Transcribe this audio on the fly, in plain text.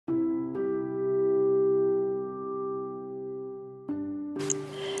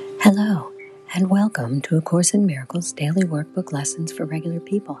Hello, and welcome to A Course in Miracles Daily Workbook Lessons for Regular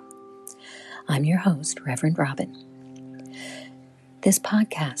People. I'm your host, Reverend Robin. This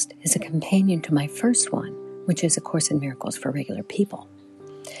podcast is a companion to my first one, which is A Course in Miracles for Regular People,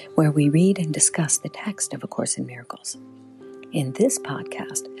 where we read and discuss the text of A Course in Miracles. In this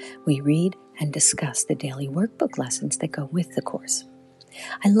podcast, we read and discuss the daily workbook lessons that go with the Course.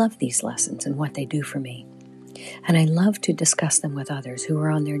 I love these lessons and what they do for me, and I love to discuss them with others who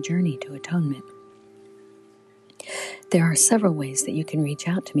are on their journey to atonement. There are several ways that you can reach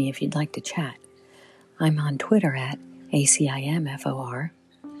out to me if you'd like to chat. I'm on Twitter at ACIMFOR.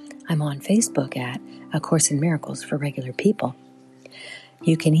 I'm on Facebook at A Course in Miracles for Regular People.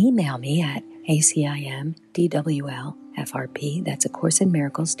 You can email me at ACIMDWLFRP, that's A Course in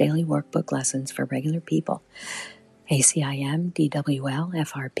Miracles Daily Workbook Lessons for Regular People,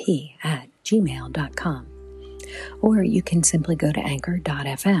 ACIMDWLFRP at gmail.com. Or you can simply go to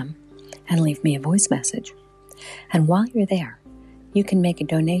anchor.fm and leave me a voice message. And while you're there, you can make a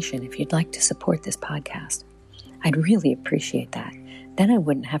donation if you'd like to support this podcast. I'd really appreciate that. Then I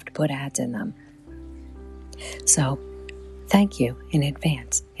wouldn't have to put ads in them. So, thank you in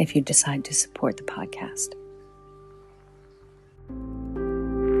advance if you decide to support the podcast.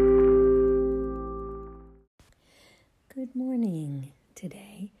 Good morning.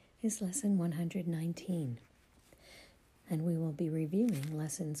 Today is lesson 119. And we will be reviewing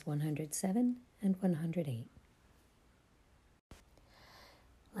lessons 107 and 108.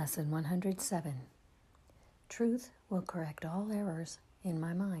 Lesson 107. Truth will correct all errors in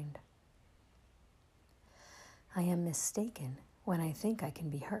my mind. I am mistaken when I think I can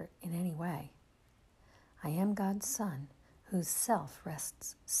be hurt in any way. I am God's Son, whose self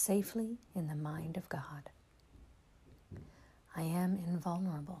rests safely in the mind of God. I am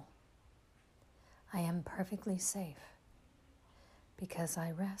invulnerable. I am perfectly safe, because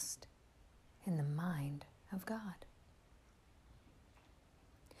I rest in the mind of God.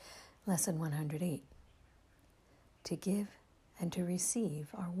 Lesson 108. To give and to receive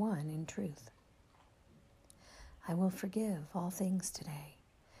are one in truth. I will forgive all things today,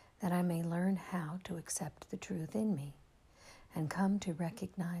 that I may learn how to accept the truth in me and come to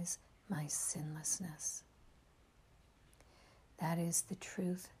recognize my sinlessness. That is the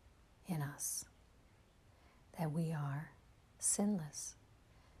truth in us, that we are sinless.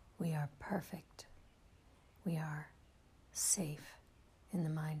 We are perfect. We are safe in the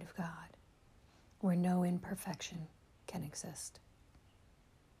mind of God, where no imperfection can exist.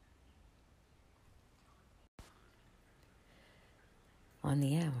 On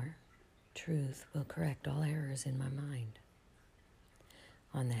the hour, truth will correct all errors in my mind.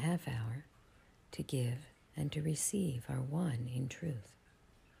 On the half hour, to give and to receive are one in truth.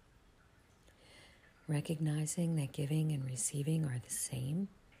 Recognizing that giving and receiving are the same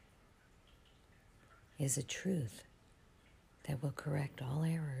is a truth that will correct all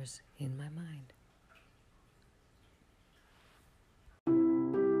errors in my mind.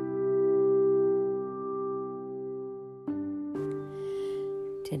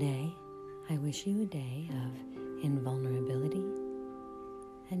 Today, I wish you a day of invulnerability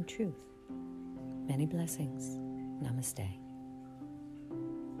and truth. Many blessings. Namaste.